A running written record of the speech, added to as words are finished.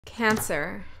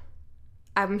Cancer.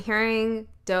 I'm hearing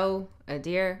doe, a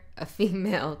deer, a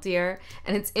female deer.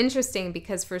 And it's interesting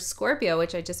because for Scorpio,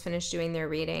 which I just finished doing their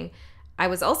reading, I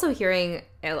was also hearing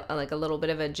like a little bit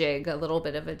of a jig, a little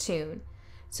bit of a tune.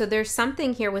 So there's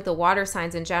something here with the water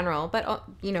signs in general, but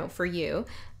for you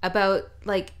about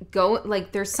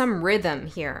there's some rhythm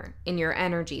here in your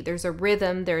energy. There's a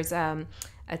rhythm, there's a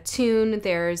tune,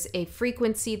 there's a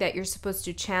frequency that you're supposed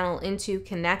to channel into,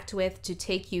 connect with to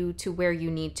take you to where you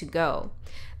need to go.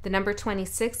 The number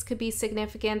 26 could be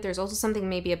significant. There's also something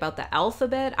maybe about the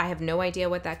alphabet. I have no idea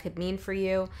what that could mean for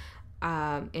you.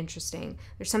 Interesting.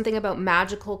 There's something about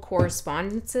magical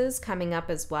correspondences coming up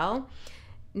as well.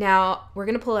 Now, we're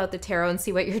going to pull out the tarot and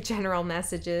see what your general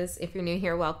message is. If you're new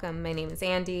here, welcome. My name is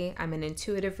Andy. I'm an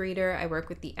intuitive reader. I work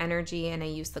with the energy and I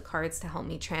use the cards to help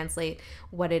me translate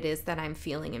what it is that I'm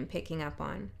feeling and picking up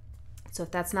on. So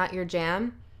if that's not your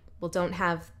jam, well, don't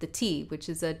have the tea, which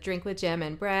is a drink with jam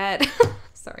and bread.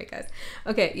 Sorry, guys.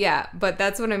 Okay, yeah, but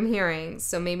that's what I'm hearing.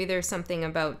 So maybe there's something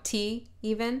about tea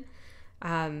even,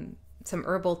 some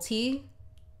herbal tea,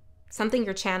 something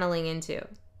you're channeling into.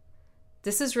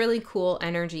 This is really cool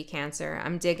energy, Cancer.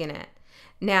 I'm digging it.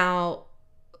 Now,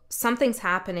 something's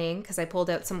happening because I pulled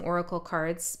out some oracle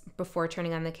cards before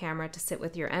turning on the camera to sit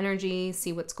with your energy,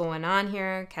 see what's going on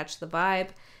here, catch the vibe,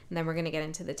 and then we're going to get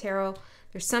into the tarot.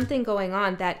 There's something going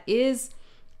on that is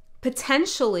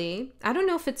potentially, I don't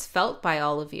know if it's felt by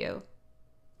all of you,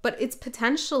 but it's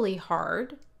potentially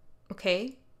hard,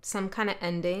 okay? Some kind of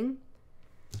ending,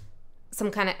 some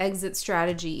kind of exit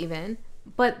strategy even.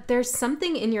 But there's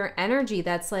something in your energy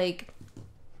that's like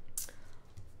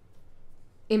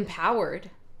empowered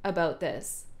about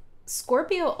this.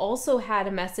 Scorpio also had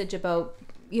a message about,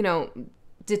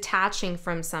 detaching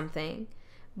from something,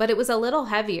 but it was a little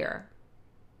heavier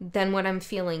than what I'm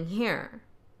feeling here.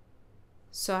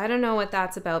 So I don't know what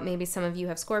that's about. Maybe some of you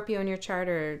have Scorpio in your chart,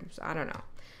 or I don't know.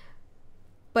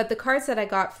 But the cards that I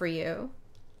got for you,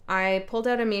 I pulled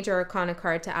out a major arcana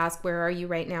card to ask where are you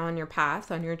right now on your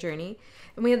path, on your journey.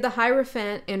 And we have the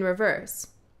Hierophant in reverse.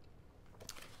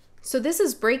 So this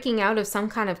is breaking out of some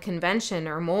kind of convention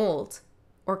or mold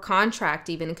or contract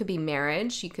even. It could be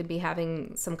marriage. You could be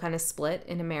having some kind of split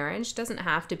in a marriage. Doesn't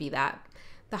have to be that.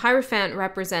 The Hierophant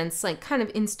represents like kind of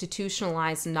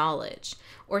institutionalized knowledge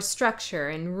or structure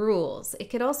and rules. It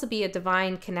could also be a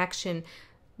divine connection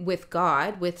with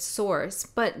God, with source,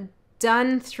 but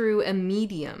done through a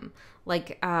medium,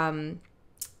 like a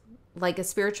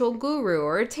spiritual guru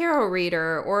or a tarot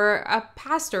reader or a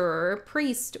pastor or a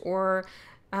priest, or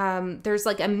there's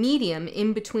like a medium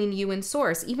in between you and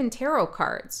source, even tarot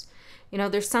cards.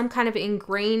 There's some kind of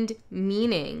ingrained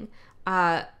meaning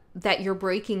that you're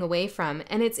breaking away from.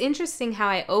 And it's interesting how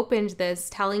I opened this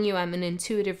telling you I'm an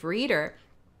intuitive reader,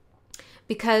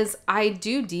 because I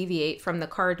do deviate from the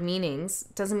card meanings.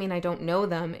 Doesn't mean I don't know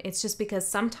them. It's just because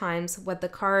sometimes what the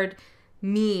card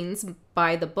means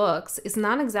by the books is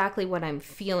not exactly what I'm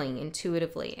feeling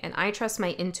intuitively. And I trust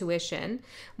my intuition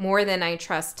more than I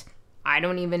trust, I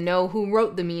don't even know who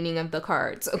wrote the meaning of the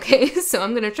cards, okay? So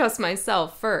I'm going to trust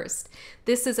myself first.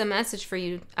 This is a message for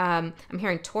you. I'm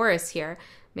hearing Taurus here.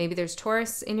 Maybe there's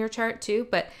Taurus in your chart too,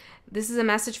 but this is a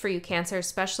message for you, Cancer,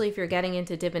 especially if you're getting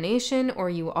into divination or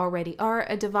you already are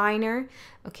a diviner,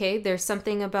 okay? There's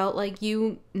something about like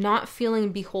you not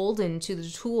feeling beholden to the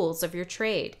tools of your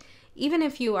trade. Even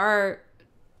if you are,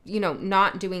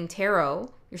 not doing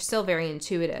tarot, you're still very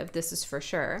intuitive, this is for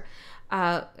sure.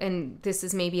 And this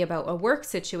is maybe about a work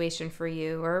situation for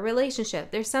you or a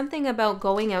relationship. There's something about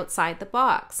going outside the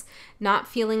box, not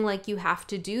feeling like you have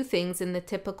to do things in the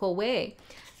typical way.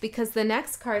 Because the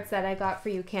next cards that I got for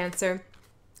you, Cancer,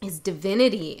 is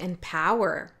divinity and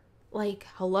power. Like,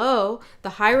 hello,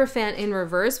 the Hierophant in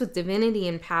reverse with divinity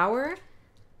and power.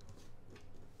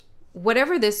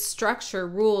 Whatever this structure,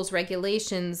 rules,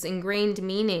 regulations, ingrained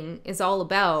meaning is all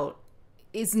about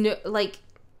is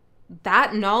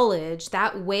that knowledge,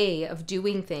 that way of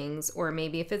doing things, or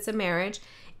maybe if it's a marriage,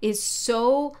 is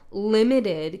so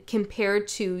limited compared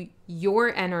to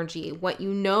your energy, what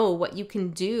you know, what you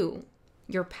can do,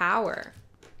 your power.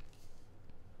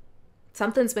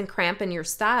 Something's been cramping your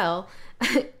style,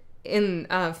 in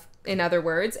other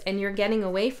words, and you're getting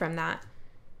away from that.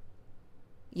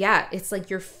 Yeah, it's like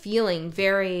you're feeling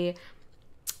very,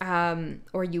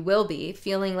 or you will be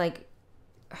feeling like,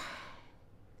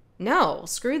 no,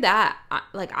 screw that.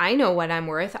 I know what I'm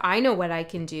worth. I know what I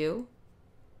can do.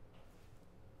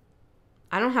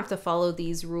 I don't have to follow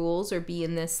these rules or be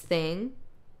in this thing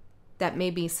that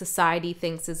maybe society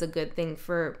thinks is a good thing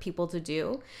for people to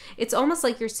do. It's almost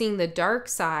like you're seeing the dark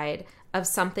side of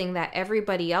something that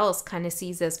everybody else kind of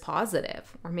sees as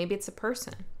positive, or maybe it's a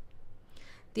person.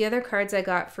 The other cards I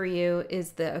got for you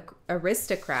is the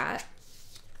aristocrat,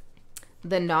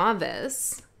 the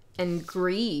novice, and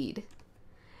greed.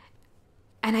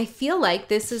 And I feel like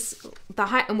this is the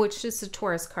high, which is a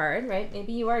Taurus card, right?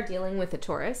 Maybe you are dealing with a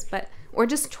Taurus, or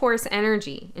just Taurus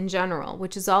energy in general,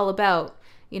 which is all about,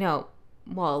 a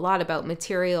lot about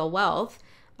material wealth,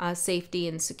 safety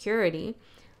and security.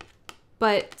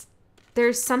 But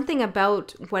there's something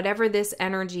about whatever this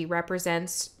energy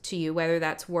represents to you, whether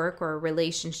that's work or a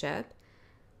relationship,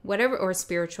 whatever, or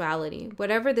spirituality,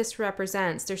 whatever this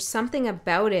represents, there's something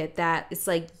about it that it's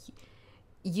like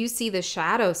you see the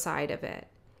shadow side of it.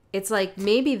 It's like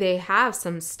maybe they have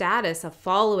some status, a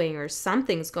following, or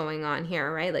something's going on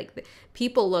here, right? Like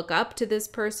people look up to this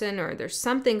person, or there's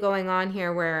something going on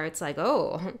here where it's like,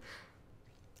 oh,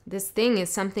 this thing is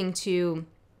something to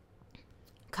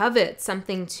covet,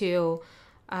 something to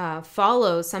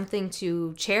follow, something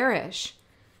to cherish.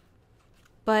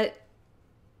 But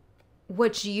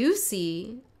what you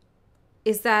see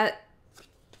is that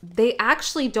they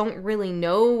actually don't really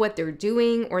know what they're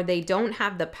doing, or they don't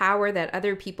have the power that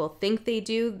other people think they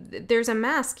do. There's a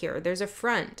mask here. There's a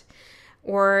front.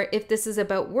 Or if this is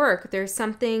about work, there's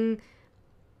something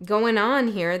going on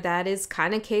here that is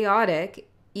kind of chaotic,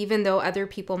 even though other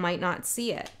people might not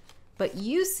see it. But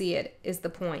you see it is the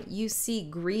point. You see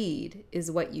greed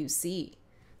is what you see.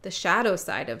 The shadow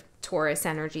side of Taurus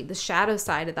energy, the shadow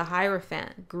side of the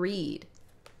Hierophant, greed.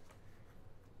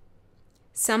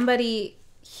 Somebody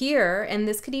here, and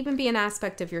this could even be an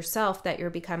aspect of yourself that you're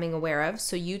becoming aware of,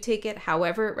 so you take it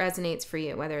however it resonates for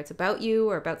you, whether it's about you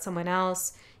or about someone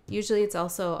else. Usually it's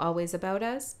also always about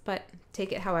us, but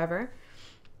take it however,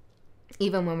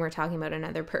 even when we're talking about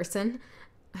another person.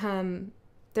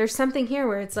 There's something here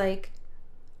where it's like,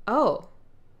 oh,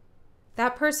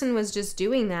 that person was just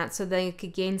doing that so they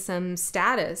could gain some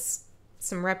status,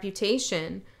 some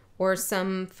reputation, or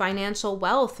some financial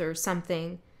wealth or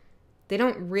something. They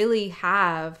don't really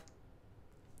have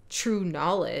true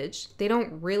knowledge. They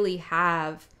don't really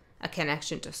have a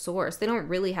connection to source. They don't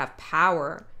really have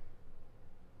power.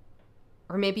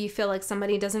 Or maybe you feel like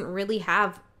somebody doesn't really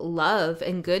have love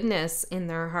and goodness in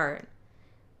their heart.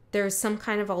 There's some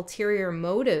kind of ulterior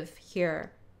motive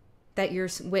here that you're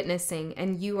witnessing,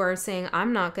 and you are saying,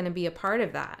 I'm not going to be a part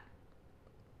of that.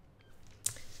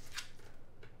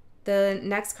 The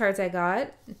next cards I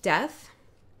got, Death,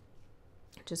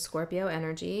 which is Scorpio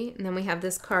energy. And then we have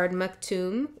this card,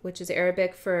 Maktoum, which is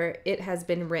Arabic for it has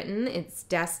been written. It's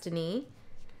destiny.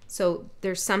 So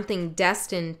there's something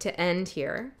destined to end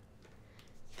here.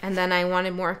 And then I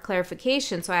wanted more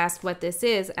clarification, so I asked what this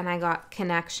is, and I got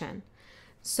connection.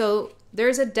 So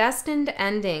there's a destined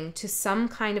ending to some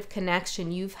kind of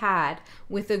connection you've had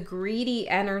with a greedy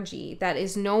energy that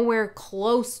is nowhere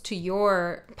close to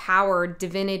your power,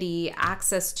 divinity,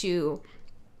 access to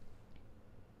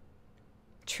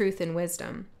truth and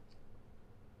wisdom.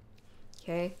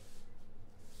 Okay.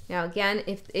 Now again,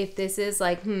 if this is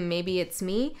like, maybe it's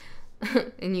me,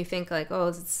 and you think like, oh,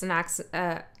 it's an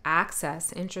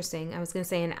access. Interesting. I was going to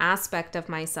say an aspect of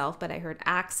myself, but I heard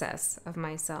access of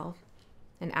myself.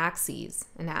 An axis,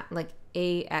 like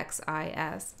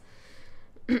AXIS.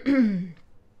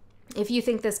 If you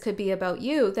think this could be about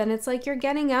you, then it's like you're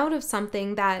getting out of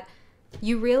something that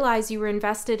you realize you were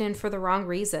invested in for the wrong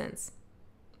reasons.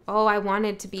 Oh, I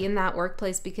wanted to be in that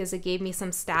workplace because it gave me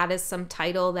some status, some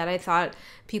title that I thought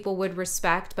people would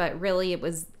respect, but really it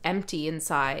was empty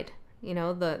inside. You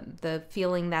know, the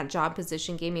feeling that job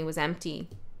position gave me was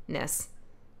emptiness.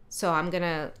 So I'm going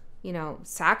to,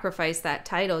 sacrifice that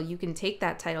title. You can take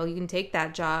that title, you can take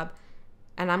that job,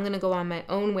 and I'm going to go on my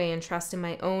own way and trust in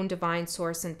my own divine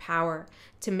source and power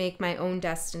to make my own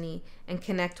destiny and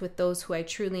connect with those who I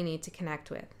truly need to connect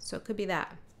with. So it could be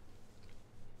that.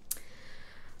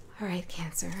 All right,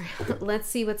 Cancer. Let's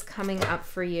see what's coming up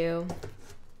for you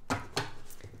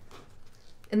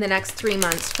in the next 3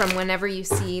 months from whenever you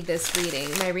see this reading.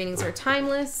 My readings are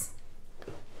timeless.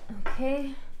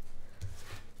 Okay.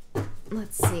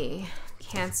 Let's see.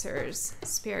 Cancers,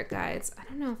 spirit guides. I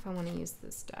don't know if I want to use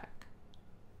this deck.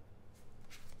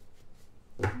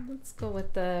 Let's go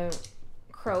with the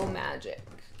Crow Magic.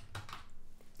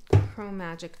 Crow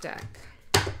Magic deck.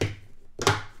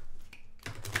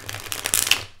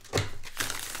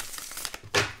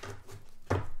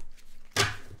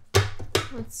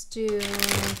 Let's do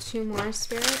 2 more,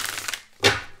 Spirit.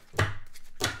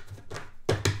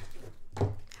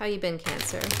 How you been,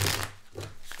 Cancer?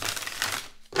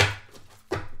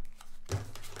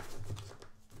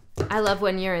 I love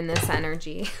when you're in this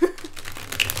energy.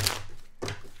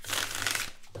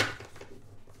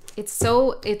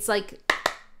 It's like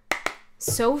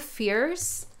so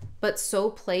fierce, but so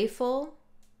playful.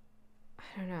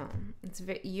 I don't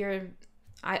know.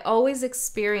 I always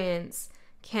experience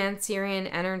Cancerian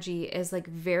energy as like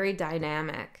very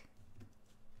dynamic.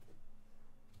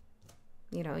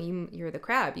 You know, you're the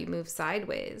crab, you move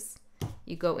sideways.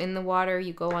 You go in the water,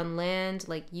 you go on land,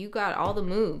 like you got all the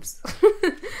moves.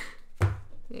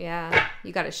 Yeah,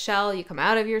 you got a shell, you come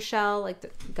out of your shell, like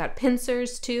you got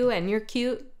pincers too, and you're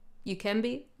cute. You can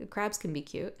be. The crabs can be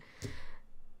cute.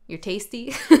 You're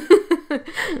tasty.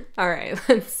 All right,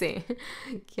 let's see.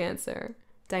 Cancer.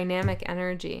 Dynamic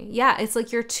energy. Yeah, it's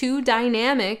like you're too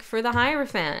dynamic for the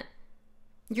Hierophant.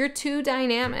 You're too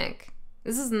dynamic.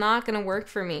 This is not going to work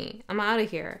for me. I'm out of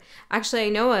here. Actually, I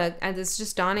know it's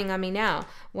just dawning on me now.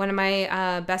 One of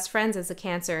my best friends is a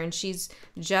Cancer, and she's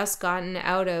just gotten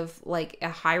out of like a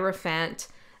Hierophant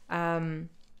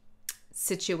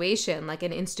situation, like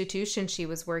an institution she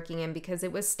was working in, because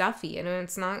it was stuffy and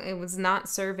it was not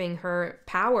serving her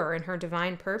power and her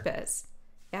divine purpose.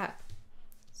 Yeah.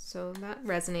 So that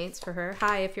resonates for her.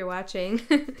 Hi, if you're watching.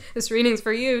 This reading's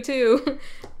for you too.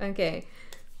 Okay.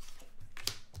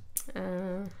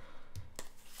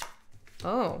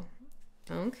 Oh,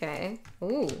 okay.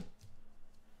 Ooh.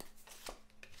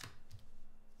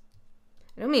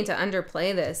 I don't mean to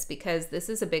underplay this because this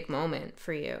is a big moment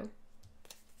for you.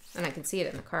 And I can see it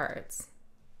in the cards.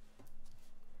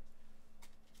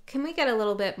 Can we get a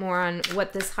little bit more on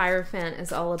what this Hierophant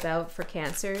is all about for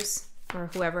Cancers? Or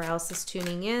whoever else is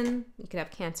tuning in. You could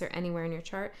have Cancer anywhere in your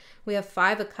chart. We have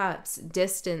 5 of Cups,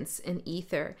 distance and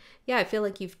ether. Yeah, I feel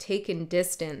like you've taken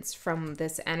distance from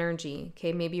this energy.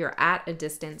 Okay, maybe you're at a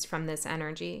distance from this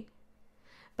energy.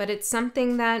 But it's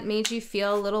something that made you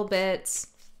feel a little bit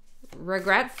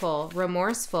regretful,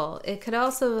 remorseful. It could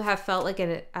also have felt like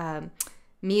a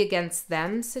me against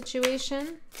them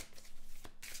situation.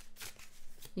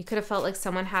 You could have felt like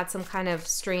someone had some kind of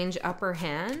strange upper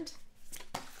hand.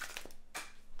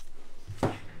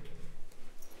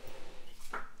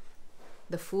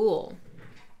 The Fool.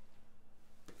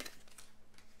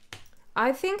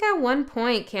 I think at one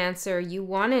point, Cancer, you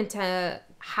wanted to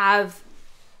have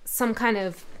some kind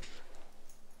of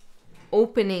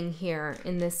opening here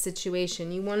in this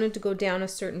situation. You wanted to go down a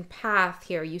certain path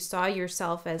here. You saw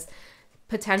yourself as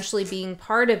potentially being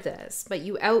part of this, but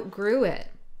you outgrew it.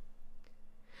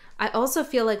 I also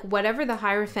feel like whatever the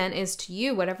Hierophant is to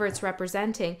you, whatever it's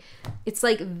representing, it's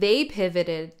like they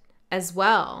pivoted as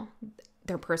well.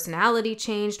 Their personality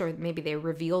changed, or maybe they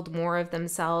revealed more of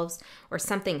themselves, or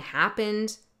something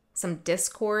happened, some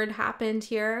discord happened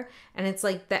here. And it's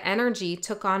like the energy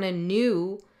took on a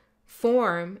new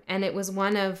form, and it was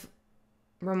one of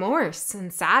remorse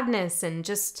and sadness and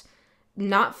just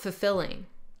not fulfilling.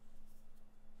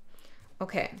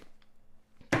 Okay.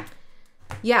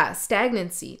 Yeah,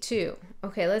 stagnancy too.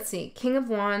 Okay, let's see. King of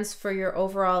Wands for your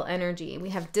overall energy. We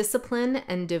have discipline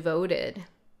and devoted.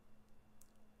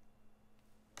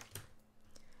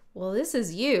 Well, this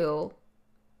is you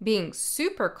being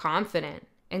super confident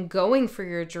and going for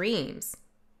your dreams,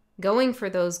 going for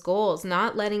those goals,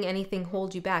 not letting anything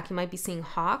hold you back. You might be seeing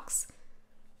hawks.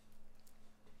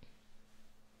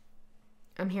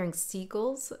 I'm hearing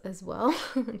seagulls as well.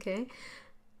 Okay.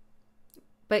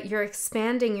 But you're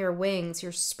expanding your wings.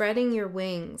 You're spreading your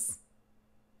wings.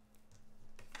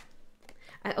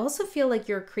 I also feel like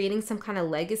you're creating some kind of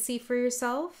legacy for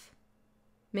yourself.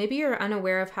 Maybe you're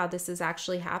unaware of how this is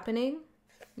actually happening.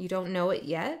 You don't know it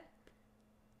yet.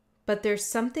 But there's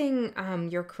something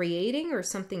you're creating or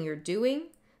something you're doing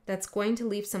that's going to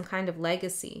leave some kind of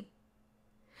legacy.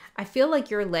 I feel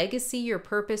like your legacy, your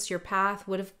purpose, your path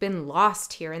would have been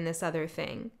lost here in this other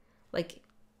thing. Like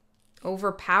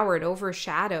overpowered,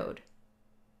 overshadowed.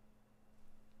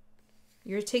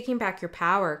 You're taking back your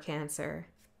power, Cancer.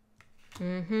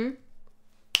 Mm-hmm.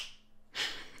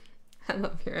 I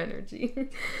love your energy.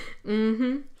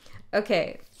 Mm-hmm.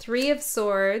 Okay, 3 of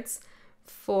Swords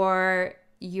for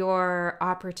your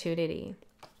opportunity.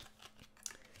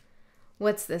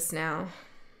 What's this now?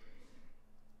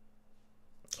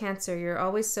 Cancer, you're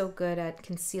always so good at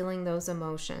concealing those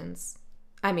emotions.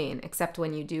 I mean, except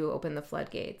when you do open the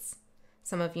floodgates.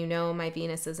 Some of you know my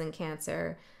Venus is in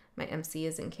Cancer. My MC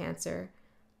is in Cancer.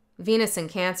 Venus in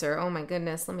Cancer, oh my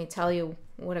goodness, let me tell you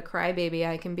what a crybaby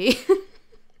I can be.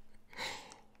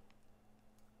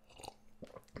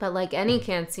 But like any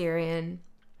Cancerian,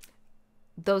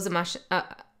 those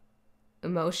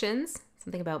emotions,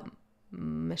 something about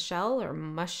Michelle or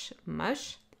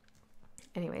mush.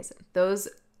 Anyways, those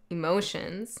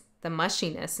emotions, the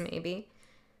mushiness maybe,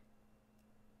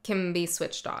 can be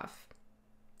switched off.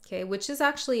 Okay, which is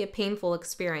actually a painful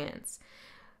experience.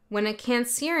 When a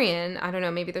Cancerian, I don't know,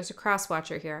 maybe there's a cross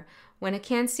watcher here. When a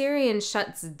Cancerian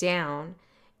shuts down,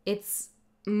 it's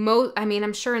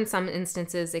I'm sure in some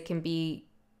instances it can be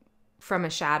from a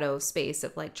shadow space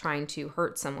of like trying to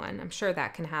hurt someone. I'm sure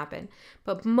that can happen.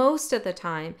 But most of the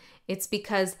time, it's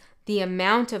because the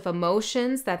amount of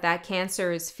emotions that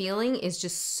Cancer is feeling is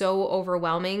just so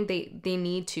overwhelming. They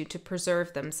need to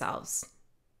preserve themselves,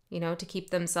 to keep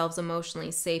themselves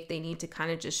emotionally safe. They need to kind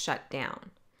of just shut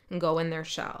down and go in their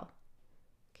shell.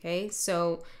 Okay,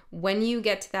 so when you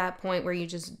get to that point where you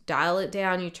just dial it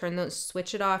down, you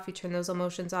switch it off, you turn those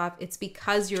emotions off, it's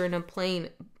because you're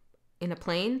I'm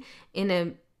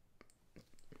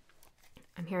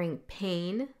hearing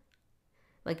pain,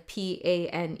 like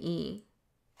P-A-N-E.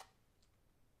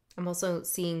 I'm also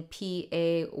seeing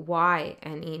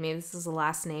P-A-Y-N-E. Maybe this is the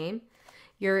last name.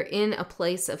 You're in a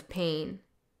place of pain.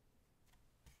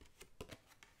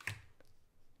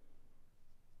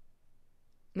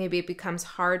 Maybe it becomes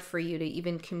hard for you to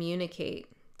even communicate,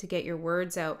 to get your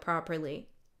words out properly.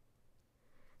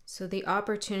 So the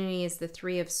opportunity is the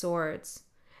Three of Swords.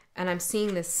 And I'm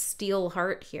seeing this steel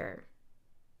heart here.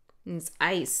 And this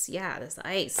ice. Yeah, this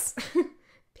ice.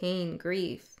 Pain,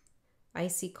 grief,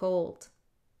 icy cold.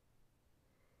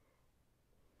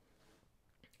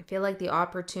 I feel like the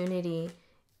opportunity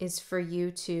is for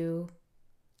you to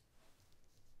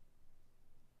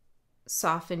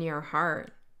soften your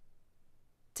heart,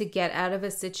 to get out of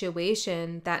a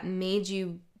situation that made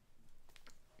you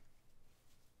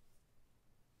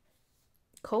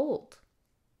cold,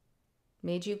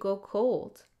 made you go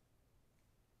cold,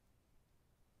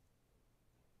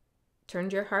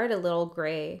 turned your heart a little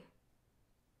gray.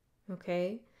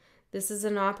 Okay? This is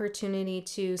an opportunity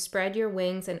to spread your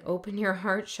wings and open your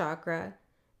heart chakra,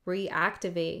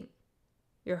 reactivate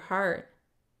your heart.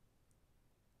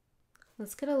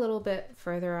 Let's get a little bit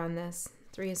further on this.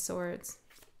 Three of Swords.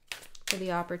 For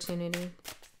the opportunity.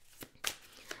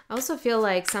 I also feel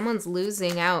like someone's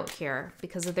losing out here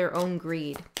because of their own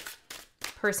greed.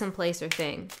 Person, place, or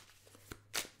thing.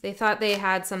 They thought they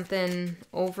had something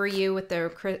over you with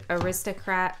the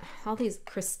aristocrat. All these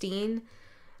Christine.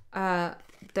 The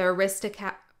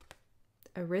aristocrat.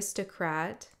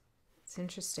 It's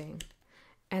interesting.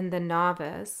 And the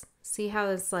novice. See how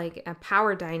it's like a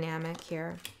power dynamic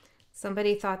here.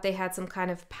 Somebody thought they had some kind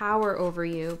of power over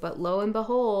you, but lo and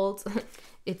behold,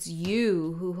 it's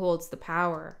you who holds the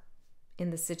power in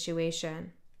the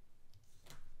situation.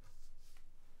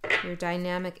 Your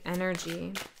dynamic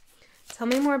energy. Tell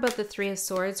me more about the Three of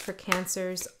Swords for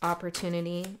Cancer's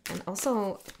opportunity. And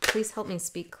also, please help me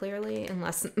speak clearly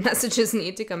unless messages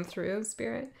need to come through,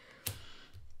 Spirit.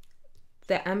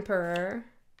 The Emperor,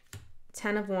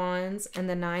 Ten of Wands, and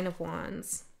the Nine of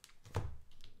Wands.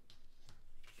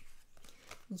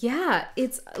 Yeah,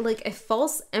 it's like a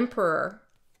false emperor,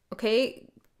 okay?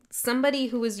 Somebody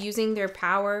who was using their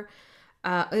power.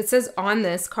 It says on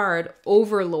this card,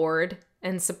 overlord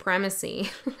and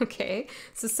supremacy, okay?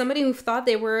 So somebody who thought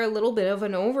they were a little bit of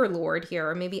an overlord here,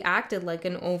 or maybe acted like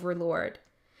an overlord.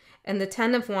 And the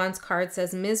Ten of Wands card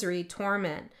says misery,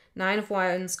 torment. Nine of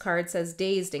Wands card says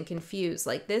dazed and confused.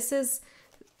 Like this is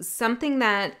something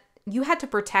that you had to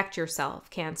protect yourself,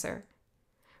 Cancer,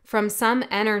 from some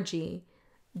energy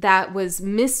that was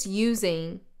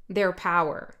misusing their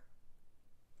power,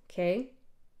 okay?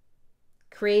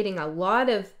 Creating a lot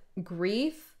of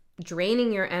grief,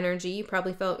 draining your energy. You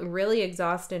probably felt really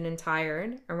exhausted and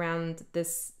tired around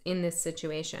this, in this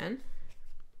situation.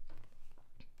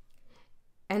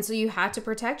 And so you had to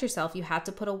protect yourself. You had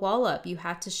to put a wall up. You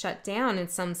had to shut down in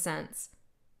some sense,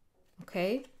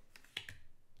 okay?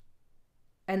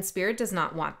 And Spirit does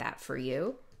not want that for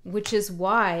you, which is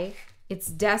why it's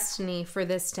destiny for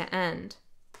this to end.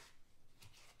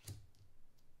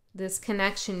 This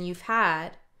connection you've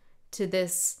had to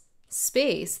this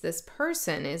space, this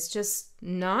person, is just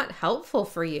not helpful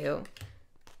for you.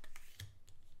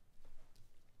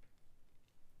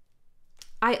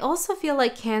 I also feel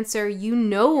like, Cancer, you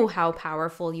know how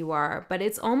powerful you are, but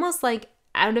it's almost like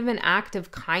out of an act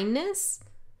of kindness,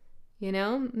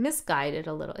 misguided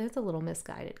a little. It's a little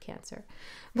misguided, Cancer.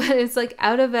 But it's like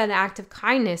out of an act of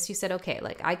kindness, you said, okay,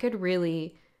 like I could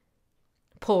really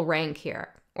pull rank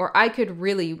here, or I could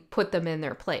really put them in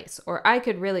their place, or I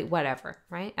could really whatever,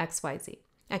 right? X, Y, Z.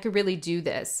 I could really do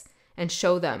this and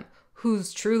show them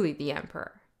who's truly the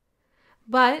emperor.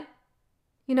 But,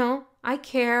 I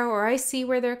care, or I see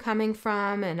where they're coming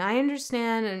from, and I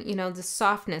understand, and, the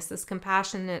softness, this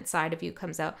compassionate side of you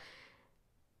comes out.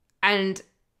 And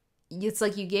it's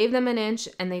like you gave them an inch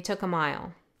and they took a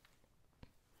mile.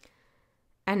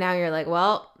 And now you're like,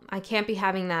 well, I can't be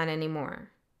having that anymore.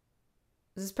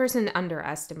 This person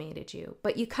underestimated you,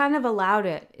 but you kind of allowed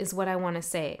it, is what I want to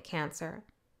say, Cancer.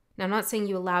 Now, I'm not saying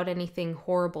you allowed anything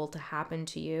horrible to happen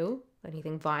to you,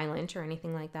 anything violent or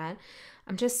anything like that.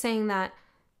 I'm just saying that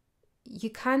you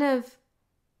kind of,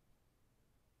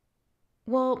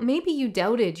 well, maybe you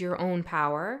doubted your own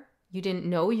power. You didn't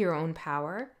know your own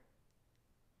power.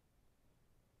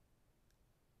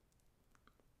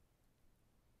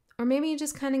 Or maybe you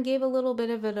just kind of gave a little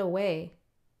bit of it away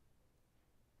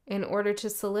in order to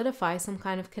solidify some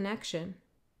kind of connection.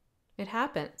 It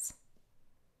happens.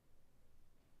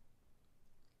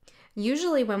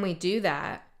 Usually when we do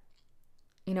that,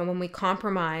 you know, when we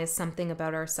compromise something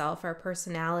about ourselves, our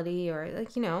personality, or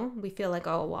like, you know, we feel like,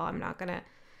 oh, well, I'm not going to.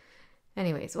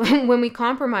 Anyways, when we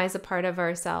compromise a part of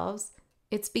ourselves,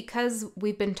 it's because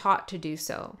we've been taught to do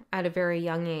so at a very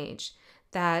young age,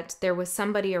 that there was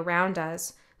somebody around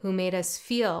us who made us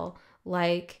feel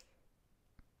like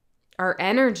our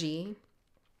energy,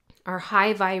 our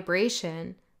high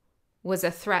vibration was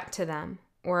a threat to them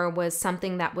or was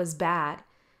something that was bad.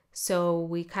 So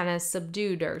we kind of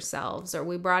subdued ourselves, or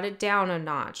we brought it down a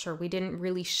notch, or we didn't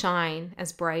really shine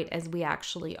as bright as we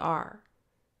actually are.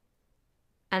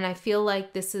 And I feel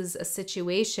like this is a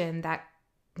situation that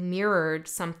mirrored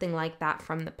something like that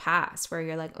from the past, where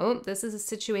you're like, oh, this is a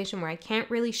situation where I can't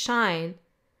really shine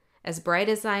as bright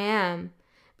as I am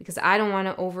because I don't want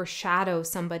to overshadow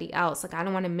somebody else. Like, I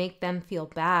don't want to make them feel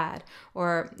bad,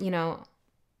 or, you know,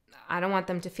 I don't want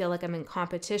them to feel like I'm in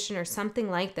competition or something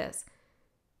like this.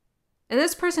 And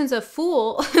this person's a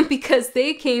fool because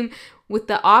they came with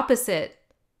the opposite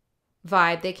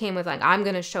vibe. They came with like, I'm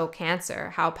going to show Cancer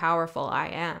how powerful I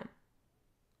am.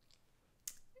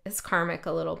 It's karmic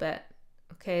a little bit.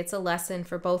 Okay, it's a lesson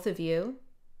for both of you,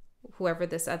 whoever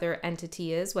this other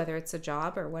entity is, whether it's a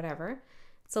job or whatever.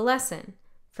 It's a lesson.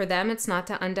 For them, it's not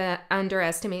to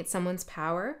underestimate someone's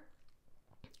power.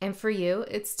 And for you,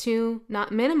 it's to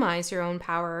not minimize your own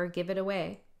power or give it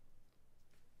away.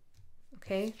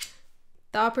 Okay?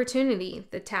 The opportunity,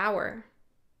 the Tower.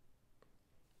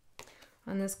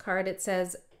 On this card, it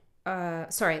says,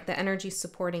 the energy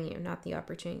supporting you, not the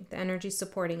opportunity. The energy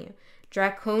supporting you.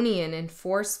 Draconian and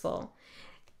forceful.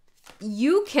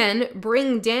 You can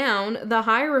bring down the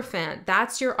Hierophant.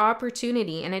 That's your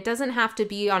opportunity. And it doesn't have to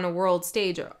be on a world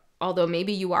stage, although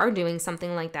maybe you are doing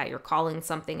something like that. You're calling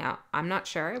something out. I'm not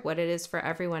sure what it is for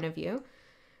every one of you.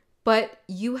 But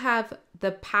you have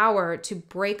the power to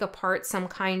break apart some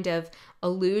kind of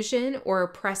illusion or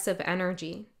oppressive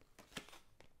energy.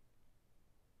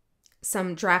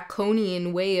 Some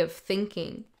draconian way of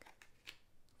thinking.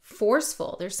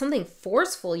 Forceful. There's something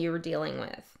forceful you're dealing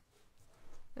with.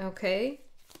 Okay.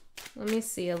 Let me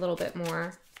see a little bit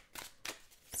more.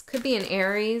 This could be an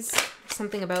Aries.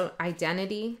 Something about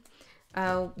identity.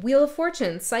 Wheel of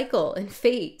Fortune, cycle, and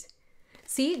fate.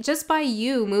 See, just by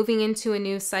you moving into a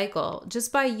new cycle,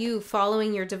 just by you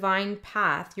following your divine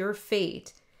path, your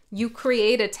fate, you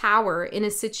create a tower in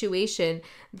a situation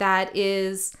that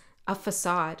is a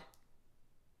facade.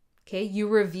 Okay, you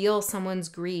reveal someone's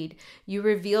greed. You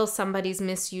reveal somebody's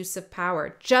misuse of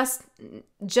power just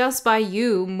by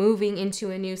you moving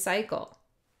into a new cycle,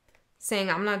 saying,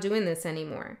 I'm not doing this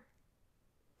anymore.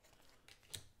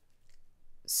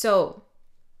 So,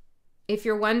 if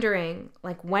you're wondering,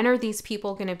 like, when are these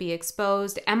people going to be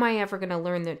exposed? Am I ever going to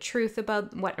learn the truth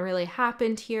about what really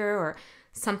happened here, or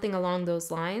something along those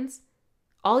lines?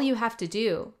 All you have to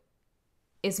do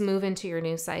is move into your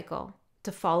new cycle,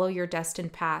 to follow your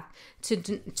destined path,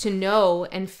 to know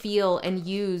and feel and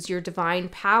use your divine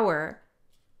power,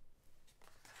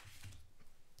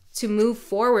 to move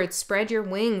forward, spread your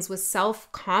wings with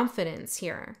self-confidence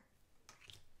here,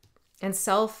 and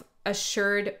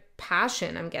self-assured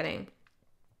passion I'm getting.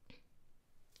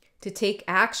 To take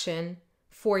action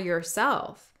for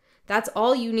yourself. That's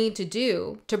all you need to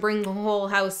do to bring the whole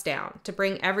house down, to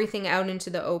bring everything out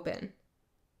into the open.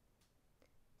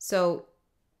 So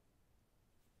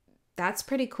that's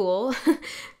pretty cool.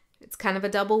 It's kind of a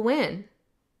double win.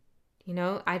 You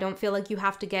know, I don't feel like you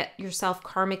have to get yourself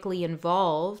karmically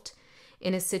involved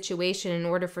in a situation in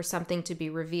order for something to be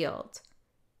revealed.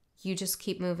 You just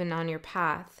keep moving on your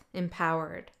path,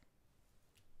 empowered.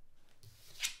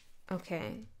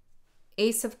 Okay.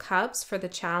 Ace of Cups for the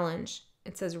challenge.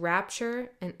 It says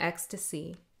rapture and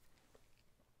ecstasy.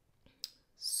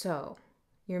 So,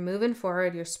 you're moving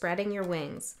forward, you're spreading your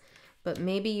wings, but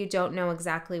maybe you don't know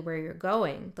exactly where you're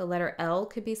going. The letter L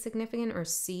could be significant, or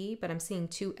C, but I'm seeing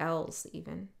 2 L's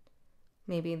even.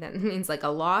 Maybe that means like a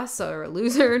loss or a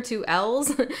loser, 2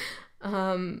 L's.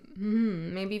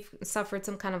 Maybe you've suffered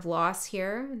some kind of loss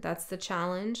here. That's the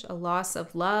challenge. A loss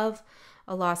of love,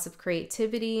 a loss of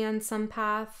creativity on some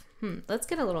path. Let's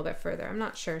get a little bit further. I'm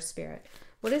not sure, Spirit.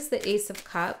 What is the Ace of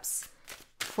Cups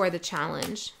for the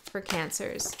challenge for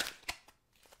Cancers?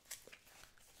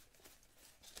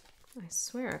 I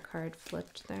swear a card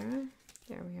flipped there.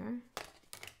 There we are.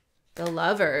 The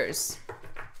Lovers.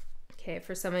 Okay,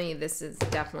 for some of you, this is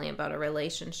definitely about a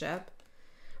relationship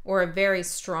or a very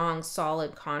strong,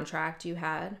 solid contract you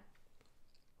had.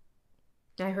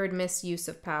 I heard misuse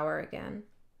of power again.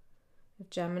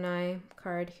 Gemini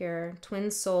card here. Twin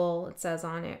soul, it says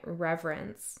on it,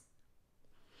 reverence.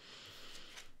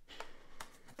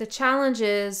 The challenge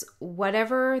is,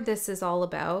 whatever this is all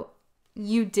about,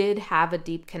 you did have a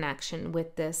deep connection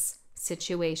with this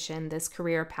situation, this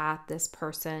career path, this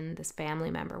person, this family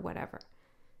member, whatever.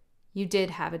 You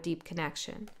did have a deep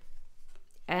connection.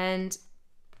 And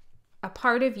a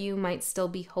part of you might still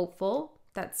be hopeful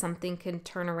that something can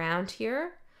turn around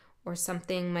here, or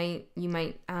something you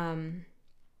might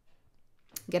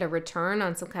get a return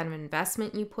on some kind of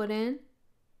investment you put in.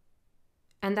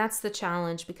 And that's the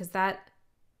challenge, because that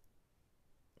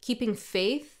keeping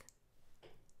faith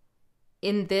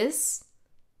in this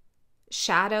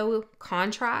shadow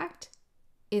contract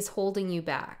is holding you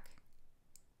back.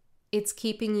 It's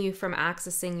keeping you from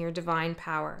accessing your divine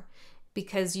power,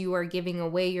 because you are giving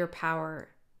away your power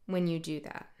when you do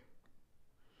that.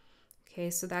 Okay,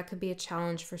 so that could be a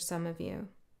challenge for some of you.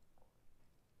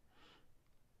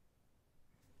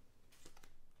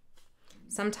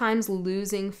 Sometimes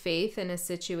losing faith in a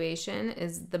situation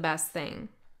is the best thing.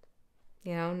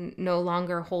 You know, no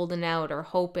longer holding out or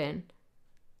hoping.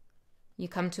 You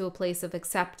come to a place of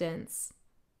acceptance.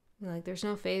 You're like, there's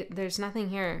no faith, there's nothing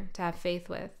here to have faith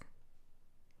with.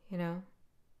 You know?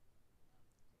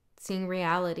 Seeing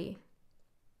reality.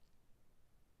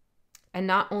 And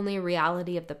not only a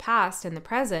reality of the past and the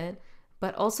present,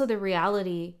 but also the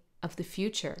reality of the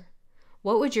future.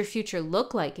 What would your future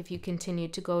look like if you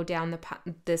continued to go down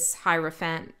this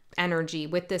Hierophant energy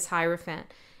with this Hierophant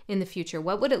in the future?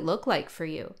 What would it look like for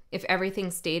you if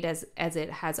everything stayed as it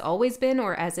has always been,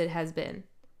 or as it has been?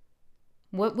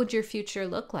 What would your future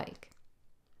look like?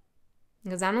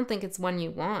 Because I don't think it's one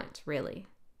you want, really.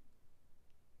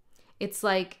 It's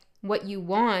like what you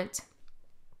want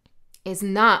is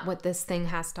not what this thing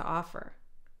has to offer.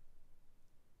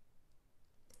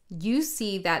 You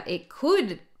see that it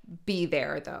could be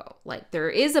there, though. Like, there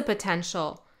is a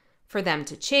potential for them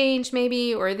to change,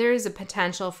 maybe, or there's a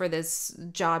potential for this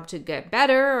job to get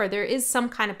better, or there is some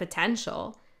kind of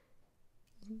potential.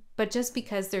 But just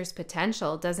because there's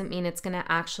potential doesn't mean it's going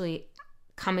to actually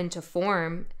come into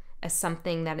form as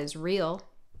something that is real.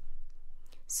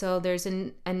 So there's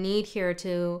a need here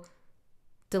to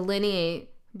delineate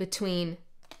between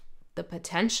the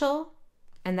potential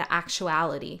and the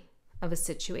actuality of a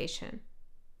situation.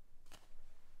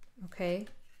 Okay?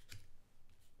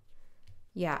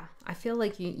 Yeah, I feel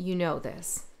like you know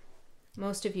this.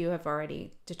 Most of you have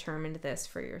already determined this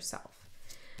for yourself.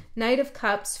 Knight of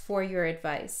Cups for your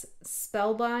advice.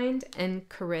 Spellbind and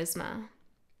charisma.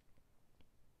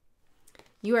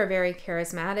 You are very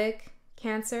charismatic,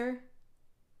 Cancer.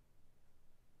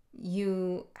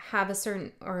 You have a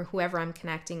certain, or whoever I'm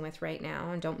connecting with right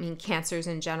now, and don't mean Cancers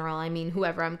in general, I mean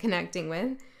whoever I'm connecting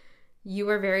with. You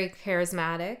are very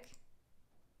charismatic.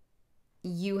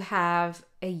 You have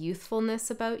a youthfulness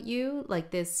about you,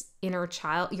 like this inner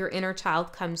child, your inner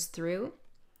child comes through.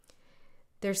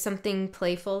 There's something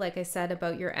playful, like I said,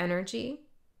 about your energy,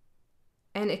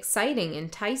 and exciting,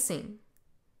 enticing.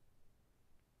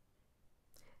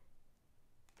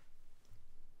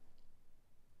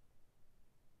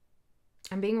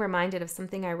 I'm being reminded of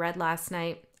something I read last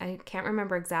night. I can't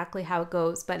remember exactly how it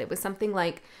goes, but it was something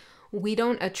like, we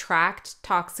don't attract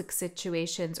toxic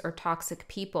situations or toxic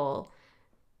people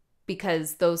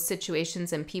because those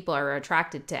situations and people are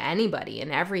attracted to anybody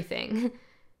and everything.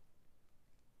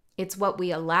 It's what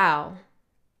we allow.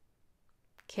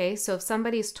 Okay, so if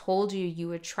somebody's told you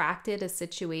you attracted a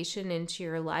situation into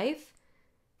your life,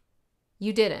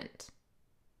 you didn't.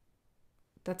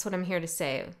 That's what I'm here to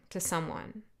say to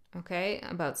someone, okay,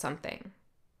 about something.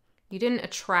 You didn't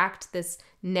attract this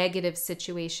negative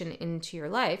situation into your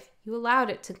life. You allowed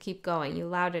it to keep going. You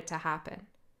allowed it to happen.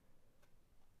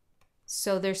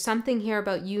 So there's something here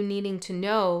about you needing to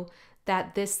know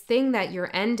that this thing that you're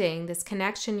ending, this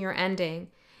connection you're ending,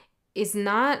 is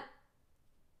not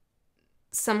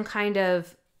some kind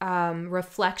of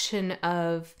reflection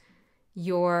of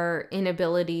your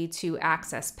inability to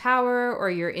access power or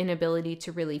your inability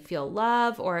to really feel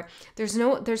love, or there's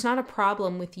not a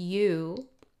problem with you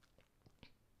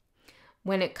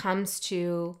when it comes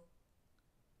to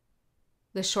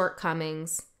the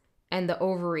shortcomings and the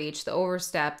overreach, the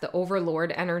overstep, the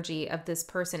overlord energy of this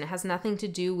person. It has nothing to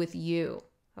do with you,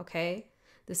 okay?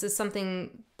 This is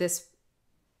something this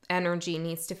energy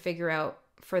needs to figure out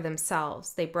for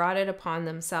themselves. They brought it upon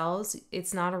themselves.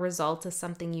 It's not a result of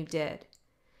something you did,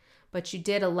 but you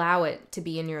did allow it to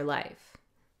be in your life.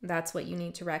 That's what you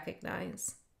need to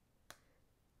recognize.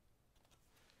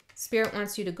 Spirit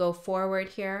wants you to go forward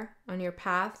here on your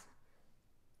path,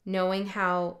 knowing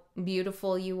how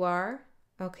beautiful you are,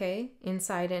 okay,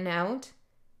 inside and out,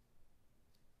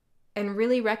 and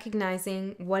really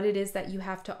recognizing what it is that you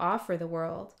have to offer the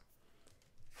world.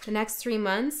 The next 3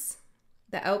 months,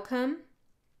 the outcome,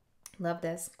 love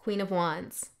this, Queen of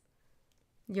Wands.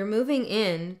 You're moving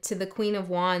in to the Queen of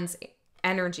Wands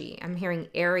energy. I'm hearing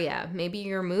area. Maybe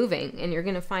you're moving and you're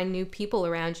going to find new people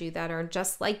around you that are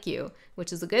just like you,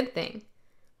 which is a good thing.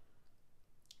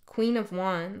 Queen of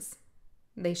Wands,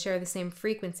 they share the same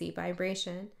frequency,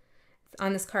 vibration.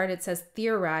 On this card, it says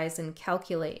theorize and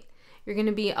calculate. You're going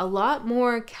to be a lot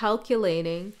more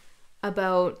calculating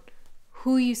about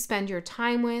who you spend your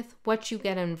time with, what you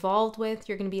get involved with.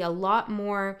 You're going to be a lot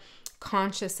more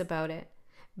conscious about it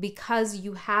because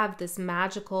you have this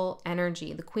magical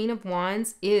energy. The Queen of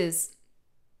Wands is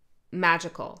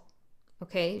magical,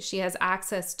 okay? She has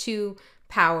access to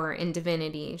power and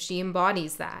divinity. She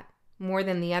embodies that more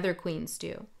than the other queens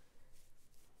do.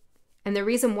 And the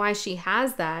reason why she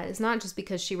has that is not just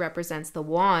because she represents the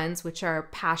wands, which are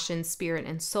passion, spirit,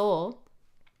 and soul,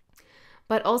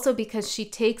 but also because she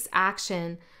takes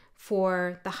action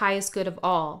for the highest good of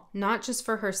all, not just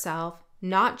for herself,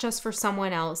 not just for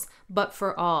someone else, but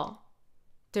for all.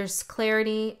 There's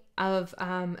clarity of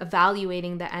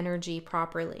evaluating the energy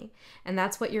properly. And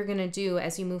that's what you're going to do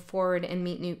as you move forward and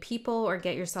meet new people or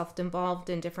get yourself involved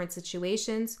in different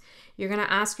situations. You're going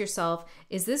to ask yourself,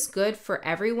 is this good for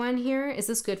everyone here? Is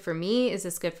this good for me? Is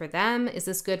this good for them? Is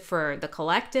this good for the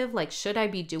collective? Like, should I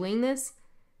be doing this?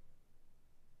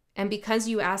 And because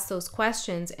you ask those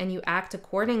questions and you act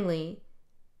accordingly,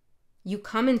 you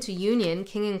come into union,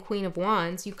 King and Queen of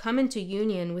Wands, you come into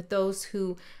union with those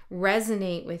who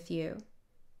resonate with you,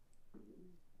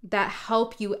 that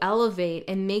help you elevate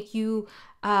and make you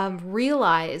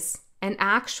realize and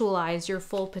actualize your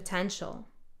full potential.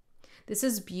 This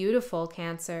is beautiful,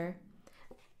 Cancer.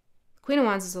 Queen of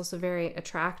Wands is also very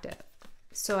attractive.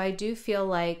 So I do feel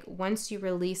like once you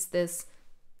release this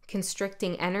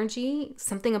constricting energy,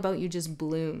 something about you just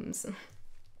blooms.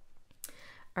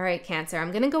 All right, Cancer,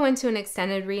 I'm going to go into an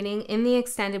extended reading. In the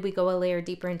extended, we go a layer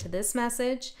deeper into this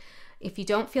message. If you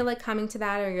don't feel like coming to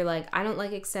that, or you're like, I don't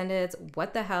like extendeds,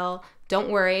 what the hell? Don't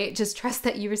worry. Just trust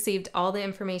that you received all the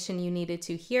information you needed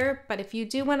to hear. But if you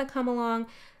do want to come along,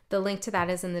 the link to that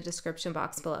is in the description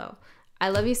box below. I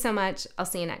love you so much. I'll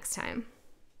see you next time.